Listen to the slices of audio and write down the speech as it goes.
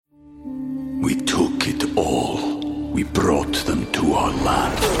We took it all. We brought them to our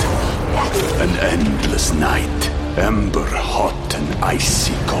land. An endless night, ember hot and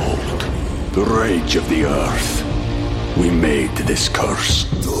icy cold. The rage of the earth. We made this curse.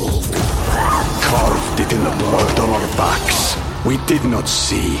 Carved it in the blood on our backs. We did not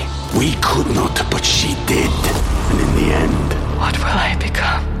see. We could not, but she did. And in the end... What will I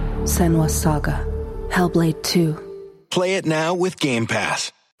become? Senua's Saga. Hellblade 2. Play it now with Game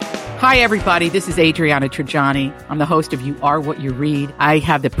Pass. Hi, everybody. This is Adriana Trajani. I'm the host of You Are What You Read. I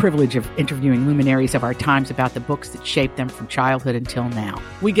have the privilege of interviewing luminaries of our times about the books that shaped them from childhood until now.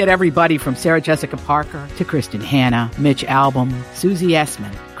 We get everybody from Sarah Jessica Parker to Kristen Hanna, Mitch Albom, Susie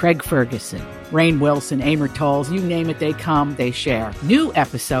Essman, Craig Ferguson, Rainn Wilson, Amor Tolls, you name it, they come, they share. New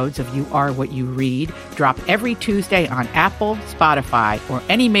episodes of You Are What You Read drop every Tuesday on Apple, Spotify, or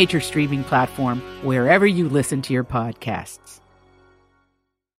any major streaming platform wherever you listen to your podcasts.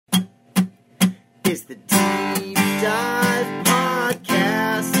 It's the Deep Dive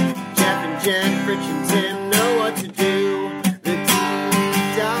Podcast. Jeff and Jen, Rich and Tim know what to do. The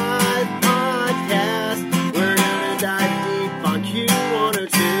Deep Dive Podcast. We're gonna dive deep on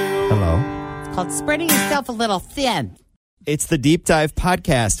Q102. Hello. It's called Spreading Yourself a Little Thin. It's the Deep Dive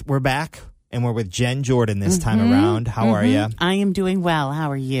Podcast. We're back, and we're with Jen Jordan this time around. How are you? I am doing well.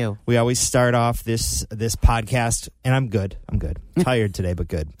 How are you? We always start off this podcast, and I'm good. Tired today, but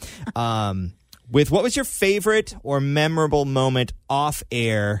good. With what was your favorite or memorable moment off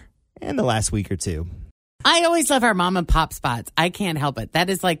air in the last week or two? I always love our mom and pop spots. I can't help it. That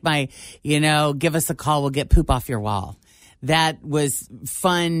is like my, give us a call, we'll get poop off your wall. That was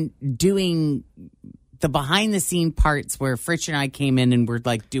fun doing the behind the scene parts where Fritch and I came in and we're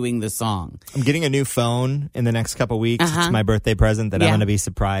like doing the song. I'm getting a new phone in the next couple weeks. It's my birthday present that I'm going to be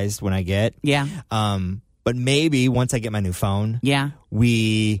surprised when I get. Yeah. But maybe once I get my new phone,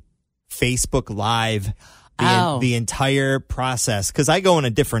 we Facebook Live the entire process, because I go in a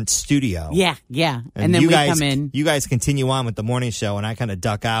different studio. Yeah. And then we come in. You guys continue on with the morning show, and I kind of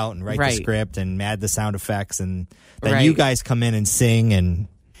duck out and write the script and add the sound effects, and then you guys come in and sing. And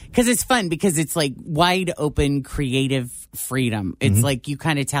because it's fun, because it's like wide open creative freedom. It's like you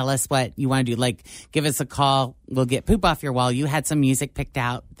kind of tell us what you want to do. Like, give us a call, we'll get poop off your wall. You had some music picked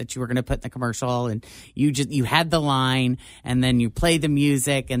out that you were going to put in the commercial, and you had the line, and then you play the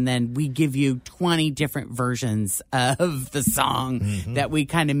music, and then we give you 20 different versions of the song that we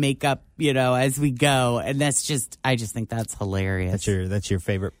kind of make up, as we go. And I just think that's hilarious. That's your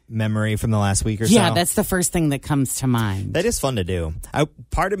favorite memory from the last week or so? Yeah, that's the first thing that comes to mind. That is fun to do.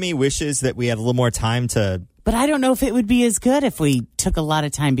 Part of me wishes that we had a little more time to... But I don't know if it would be as good if we took a lot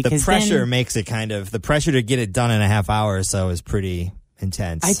of time, because the pressure makes it the pressure to get it done in a half hour or so is pretty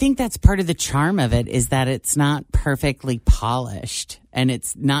intense. I think that's part of the charm of it, is that it's not perfectly polished and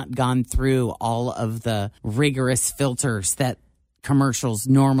it's not gone through all of the rigorous filters that commercials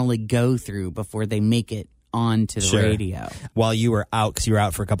normally go through before they make it onto the radio. While you were out, because you were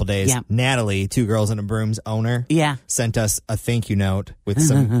out for a couple days, Natalie, Two Girls and a Broom's owner, sent us a thank you note with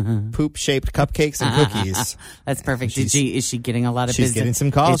some poop-shaped cupcakes and cookies. That's perfect. Is she getting a lot of business? She's getting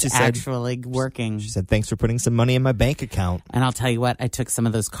some calls. It's actually working. She said, thanks for putting some money in my bank account. And I'll tell you what, I took some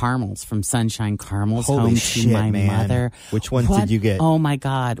of those caramels from Sunshine Caramels home to my mother. Which ones did you get? Oh, my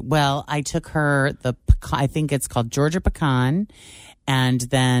God. Well, I took her I think it's called Georgia Pecan, and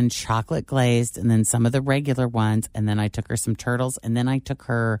then chocolate glazed, and then some of the regular ones, and then I took her some turtles, and then I took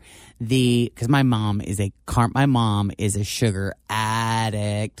her because my mom is a sugar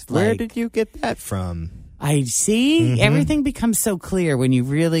addict. Where did you get that from? I see. Everything becomes so clear when you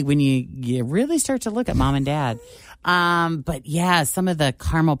really start to look at mom and dad. But yeah, some of the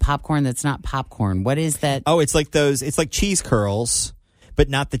caramel popcorn that's not popcorn. What is that? Oh, it's like cheese curls. But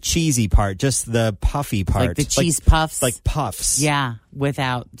not the cheesy part, just the puffy part. Like the cheese puffs? Like puffs. Yeah,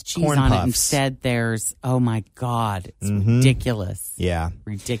 without cheese Corn on puffs. it. Instead, there's, oh my God, it's ridiculous. Yeah.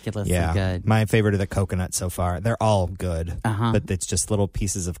 Ridiculously good. My favorite are the coconut so far. They're all good. But it's just little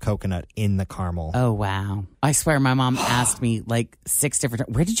pieces of coconut in the caramel. Oh, wow. I swear my mom asked me like 6 different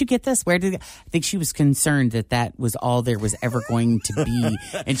times, where did you get this? I think she was concerned that was all there was ever going to be.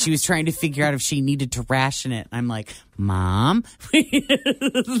 And she was trying to figure out if she needed to ration it. I'm like, Mom,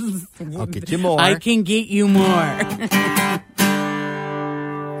 I'll get you more. I can get you more.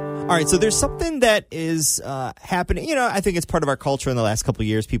 All right, so there's something that is happening. I think it's part of our culture in the last couple of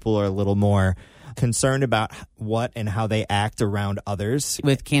years. People are a little more concerned about what and how they act around others.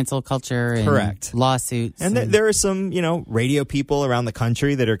 With cancel culture and Correct. lawsuits. And there are some, radio people around the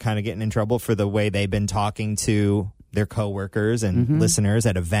country that are kind of getting in trouble for the way they've been talking to their coworkers and listeners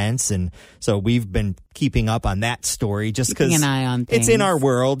at events. And so we've been keeping up on that story just because Keeping an eye on it's in things. our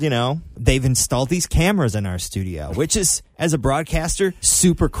world, you know. They've installed these cameras in our studio, which is, as a broadcaster,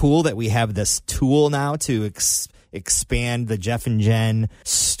 super cool that we have this tool now to expand the Jeff and Jen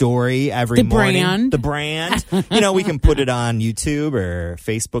story every morning. The brand. You know, we can put it on YouTube or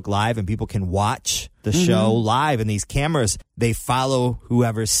Facebook Live and people can watch the show live. And these cameras, they follow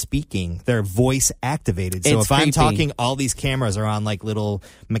whoever's speaking. They're voice activated. So It's if I'm creepy. talking, all these cameras are on like little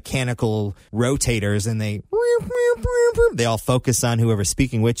mechanical rotators and they all focus on whoever's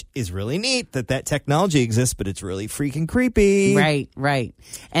speaking, which is really neat that technology exists, but it's really freaking creepy. Right.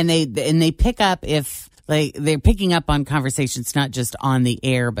 And they pick up if like they're picking up on conversations not just on the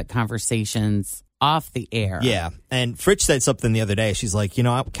air, but conversations off the air. Yeah. And Fritch said something the other day. She's like, you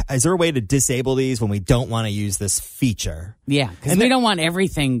know, is there a way to disable these when we don't want to use this feature? Yeah, because we don't want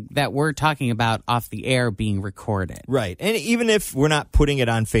everything that we're talking about off the air being recorded. Right. And even if we're not putting it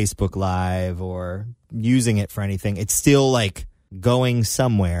on Facebook Live or using it for anything, it's still like going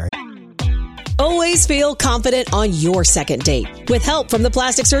somewhere. Always feel confident on your second date. With help from the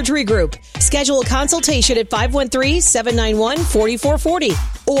Plastic Surgery Group. Schedule a consultation at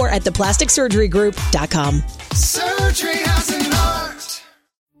 513-791-4440 or at theplasticsurgerygroup.com. Surgery has an art.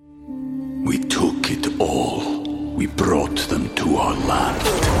 We took it all. We brought them to our land.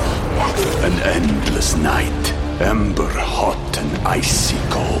 An endless night, ember hot and icy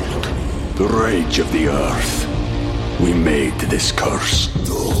cold. The rage of the earth. We made this curse.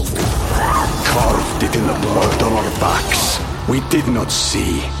 Carved it in the blood on our backs. We did not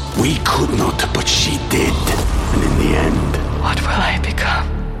see. We could not, but she did. And in the end, What will I become?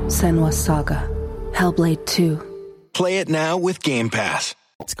 Senua's Saga. Hellblade 2. Play it now with Game Pass.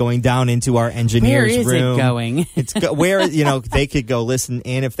 It's going down into our engineer's Where is room. it going? It's where, you know, they could go listen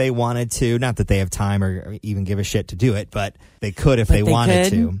in if they wanted to. Not that they have time or even give a shit to do it, but they could if they wanted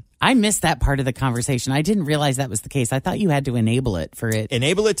to. I missed that part of the conversation. I didn't realize that was the case. I thought you had to enable it for it.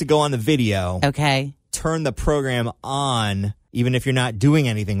 Enable it to go on the video. Okay. Turn the program on. Even if you're not doing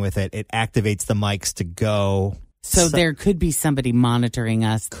anything with it, it activates the mics to go. So there could be somebody monitoring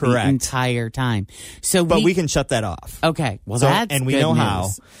us Correct. the entire time. So But we can shut that off. Okay. Well, So- that's and we good know news. how.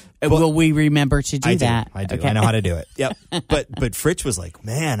 Will we remember to do that? I do. Okay. I know how to do it. Yep. But Fritch was like,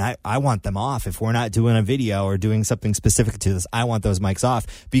 man, I want them off. If we're not doing a video or doing something specific to this, I want those mics off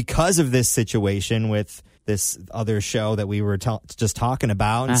because of this situation with this other show that we were just talking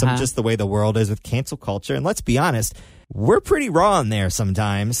about and some just the way the world is with cancel culture. And let's be honest, we're pretty raw in there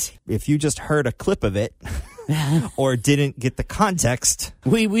sometimes. If you just heard a clip of it or didn't get the context.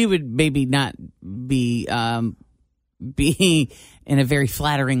 We would maybe not be in a very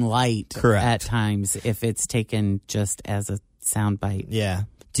flattering light Correct. at times if it's taken just as a soundbite. Yeah.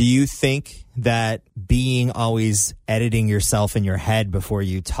 Do you think that being always editing yourself in your head before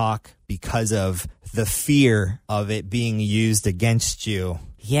you talk because of the fear of it being used against you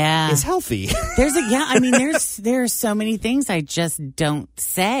Yeah. is healthy? There's so many things I just don't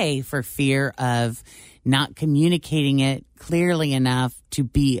say for fear of not communicating it clearly enough to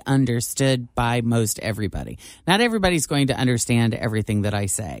be understood by most everybody. Not everybody's going to understand everything that I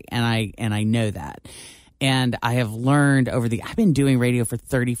say, and I know that. And I have learned I've been doing radio for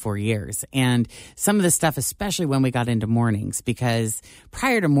 34 years. And some of the stuff, especially when we got into mornings, because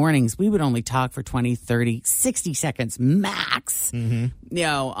prior to mornings, we would only talk for 20, 30, 60 seconds max, you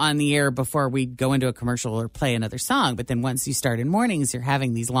know, on the air before we'd go into a commercial or play another song. But then once you start in mornings, you're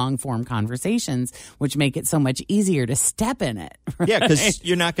having these long form conversations, which make it so much easier to step in it. Right? Yeah, because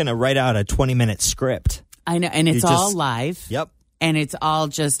you're not going to write out a 20-minute script. I know. And it's all live. Yep. And it's all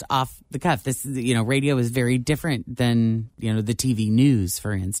just off the cuff. This, you know, radio is very different than, you know, the TV news,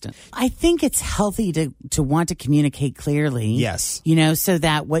 for instance. I think it's healthy to want to communicate clearly. Yes. You know, so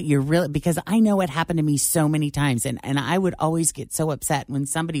that what you're really, because I know it happened to me so many times, and I would always get so upset when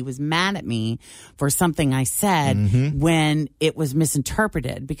somebody was mad at me for something I said when it was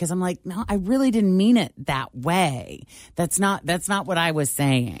misinterpreted, because I'm like, no, I really didn't mean it that way. That's not what I was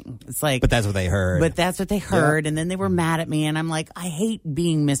saying. It's like, But that's what they heard. But that's what they heard, and then they were mad at me, and I'm like, I hate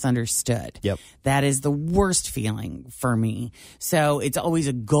being misunderstood. Yep. That is the worst feeling for me. So it's always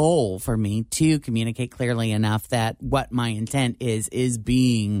a goal for me to communicate clearly enough that what my intent is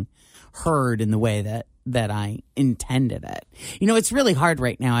being heard in the way that I intended it. You know, it's really hard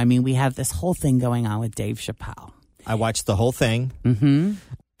right now. I mean, we have this whole thing going on with Dave Chappelle. I watched the whole thing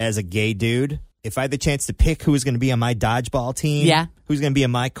as a gay dude. If I had the chance to pick who was going to be on my dodgeball team, who's going to be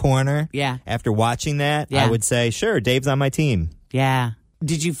in my corner, after watching that, I would say, sure, Dave's on my team. Yeah.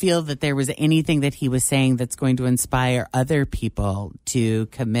 Did you feel that there was anything that he was saying that's going to inspire other people to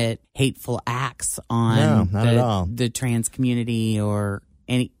commit hateful acts on No, not at all. the trans community or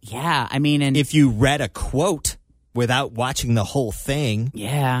any? Yeah, I mean, and If you read a quote without watching the whole thing,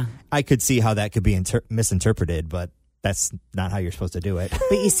 yeah. I could see how that could be misinterpreted, but that's not how you're supposed to do it.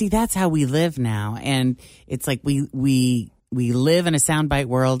 But you see, that's how we live now, and it's like we live in a soundbite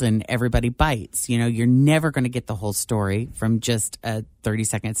world, and everybody bites. You know, you're never going to get the whole story from just a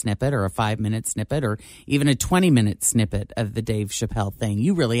 30-second snippet or a 5-minute snippet or even a 20-minute snippet of the Dave Chappelle thing.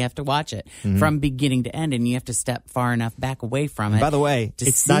 You really have to watch it from beginning to end, and you have to step far enough back away from it. By the way, to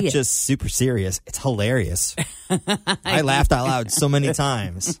it's see not it. just super serious. It's hilarious. I laughed out loud so many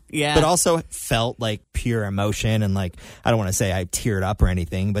times. Yeah. But also felt like pure emotion, and like, I don't want to say I teared up or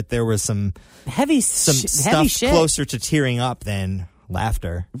anything, but there was some heavy stuff shit. closer to tearing up than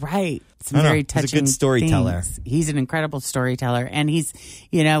laughter. Right. Some I don't know. very He's a touching good storyteller. things. He's an incredible storyteller, and he's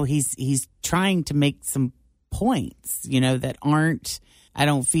trying to make some points, that aren't, I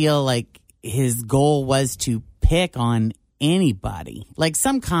don't feel like his goal was to pick on anybody. Like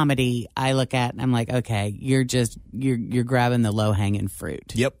some comedy I look at and I'm like, okay, you're grabbing the low-hanging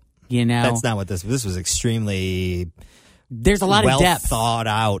fruit. Yep. That's not what this was. Extremely There's a lot well of depth. thought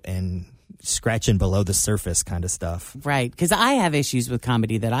out and scratching below the surface kind of stuff. Right, because I have issues with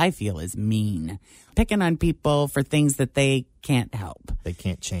comedy that I feel is mean. Picking on people for things that they can't help. They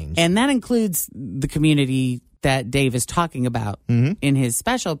can't change. And that includes the community that Dave is talking about in his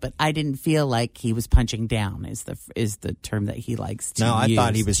special, but I didn't feel like he was punching down is the term that he likes to use. No, I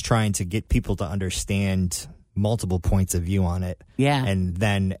thought he was trying to get people to understand multiple points of view on it. Yeah. And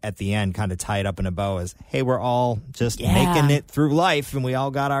then at the end kind of tie it up in a bow as, hey, we're all just making it through life and we all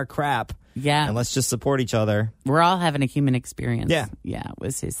got our crap. Yeah. And let's just support each other. We're all having a human experience. Yeah. Yeah, it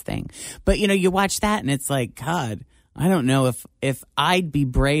was his thing. But, you watch that and it's like, God, I don't know if I'd be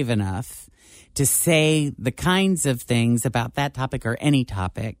brave enough to say the kinds of things about that topic or any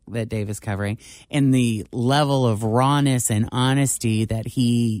topic that Dave is covering and the level of rawness and honesty that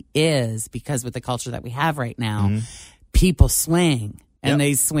he is, because with the culture that we have right now, people swing and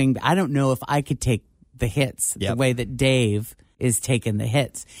they swing. I don't know if I could take the hits the way that Dave is taking the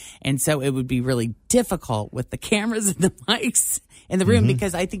hits. And so it would be really difficult with the cameras and the mics in the room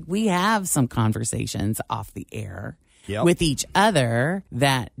because I think we have some conversations off the air with each other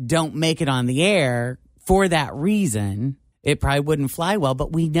that don't make it on the air for that reason. It probably wouldn't fly well,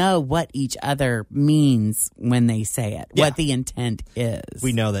 but we know what each other means when they say it, what the intent is.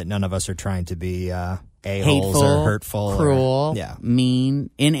 We know that none of us are trying to be a-holes hateful, or hurtful. cruel, or,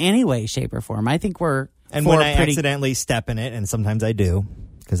 mean in any way, shape, or form. I think we're And when I accidentally step in it, and sometimes I do,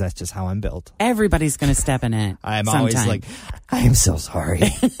 because that's just how I'm built. Everybody's going to step in it. I'm always like, I am so sorry.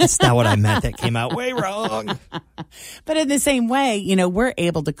 That's not what I meant. That came out way wrong. But in the same way, we're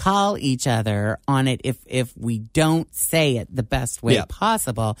able to call each other on it if we don't say it the best way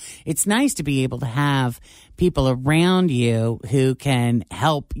possible. It's nice to be able to have people around you who can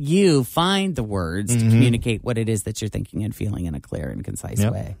help you find the words to communicate what it is that you're thinking and feeling in a clear and concise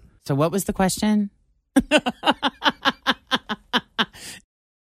way. So what was the question?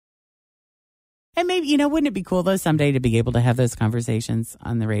 And maybe, wouldn't it be cool, though, someday to be able to have those conversations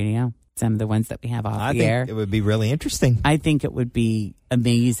on the radio? Some of the ones that we have off the air. I think it would be really interesting. I think it would be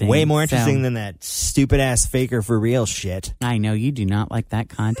amazing. Way more interesting than that stupid-ass faker for real shit. I know you do not like that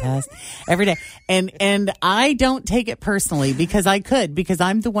contest every day. And I don't take it personally because I'm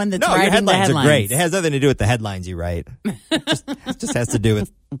the one that's writing your headlines the headlines. are great. It has nothing to do with the headlines you write. It just has to do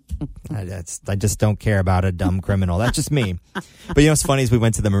with... I just don't care about a dumb criminal. That's just me. But what's funny is we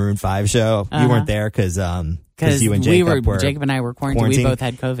went to the Maroon 5 show. You weren't there because you and Jacob and I were quarantined. We both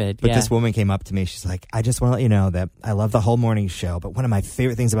had COVID. But this woman came up to me. She's like, I just want to let you know that I love the whole morning show, but one of my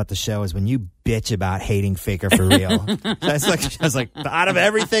favorite things about the show is when you bitch about hating Faker for real. I was like, out of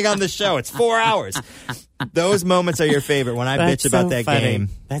everything on the show, it's 4 hours. Those moments are your favorite when I bitch about that game.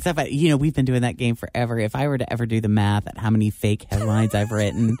 That's so funny. We've been doing that game forever. If I were to ever do the math at how many fake headlines I've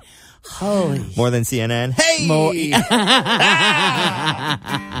written, holy. More than CNN? Hey!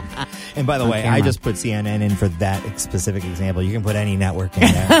 And by the way, I just put CNN in for that specific example. You can put any network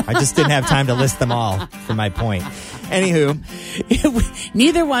in there. I just didn't have time to list them all for my point. Anywho.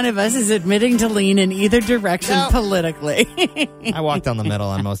 Neither one of us is admitting to lean in either direction politically. I walk down the middle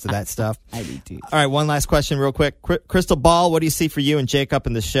on most of that stuff. I do too. All right, one last question real quick. Crystal Ball, what do you see for you and Jacob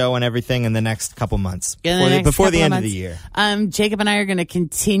in the show and everything in the next couple months? Before the end of the year. Jacob and I are going to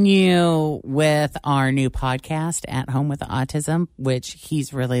continue with our new podcast, At Home with Autism, which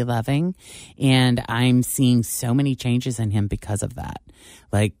he's really loving. And I'm seeing so many changes in him because of that.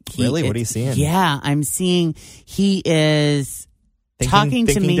 Really? What are you seeing? Yeah, I'm seeing he is talking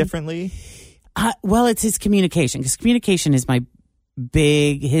to thinking me differently. Well, it's his communication, because communication is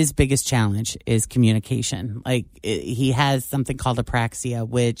his biggest challenge is communication. Like he has something called apraxia,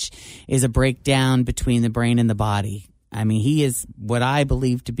 which is a breakdown between the brain and the body. I mean, he is what I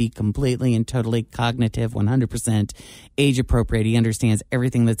believe to be completely and totally cognitive, 100% age appropriate. He understands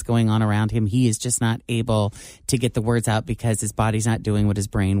everything that's going on around him. He is just not able to get the words out because his body's not doing what his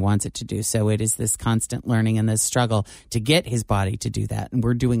brain wants it to do. So it is this constant learning and this struggle to get his body to do that. And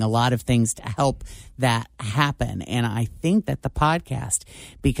we're doing a lot of things to help that happen. And I think that the podcast,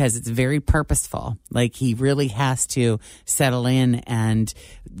 because it's very purposeful, like he really has to settle in and,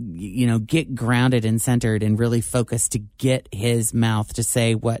 get grounded and centered and really focus to get his mouth to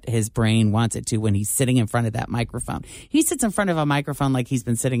say what his brain wants it to when he's sitting in front of that microphone. He sits in front of a microphone like he's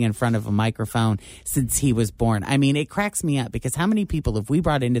been sitting in front of a microphone since he was born. I mean, it cracks me up because how many people have we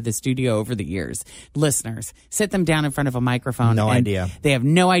brought into the studio over the years, listeners, sit them down in front of a microphone. No idea. They have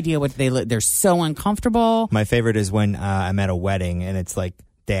no idea what they're so uncomfortable. My favorite is when I'm at a wedding and it's like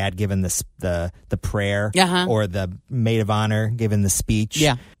dad giving the prayer or the maid of honor giving the speech.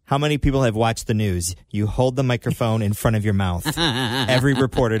 Yeah. How many people have watched the news? You hold the microphone in front of your mouth. Every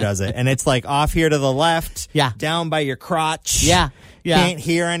reporter does it. And it's like off here to the left, down by your crotch. Yeah. Can't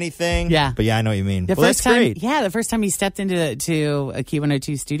hear anything. Yeah. But I know what you mean. That's great. Yeah, the first time he stepped into a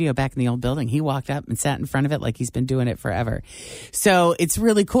Q102 studio back in the old building, he walked up and sat in front of it like he's been doing it forever. So it's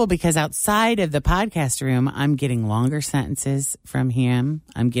really cool because outside of the podcast room, I'm getting longer sentences from him.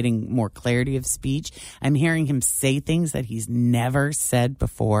 I'm getting more clarity of speech. I'm hearing him say things that he's never said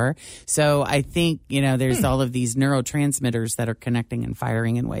before. So I think, there's all of these neurotransmitters that are connecting and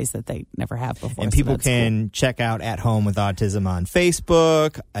firing in ways that they never have before. And people can check out At Home with Autism on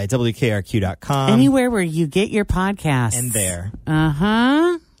Facebook, at WKRQ.com. Anywhere where you get your podcast. And there.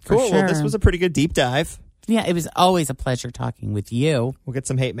 Uh-huh. Cool. Sure. Well, this was a pretty good deep dive. Yeah, it was always a pleasure talking with you. We'll get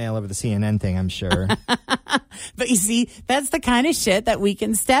some hate mail over the CNN thing, I'm sure. But you see, that's the kind of shit that we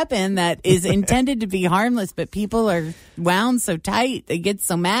can step in that is intended to be harmless, but people are wound so tight, they get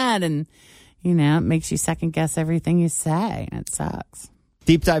so mad, and, it makes you second guess everything you say. It sucks.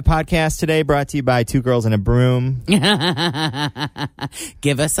 Deep Dive Podcast today brought to you by Two Girls and a Broom.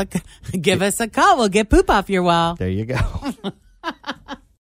 Give us a call. We'll get poop off your wall. There you go.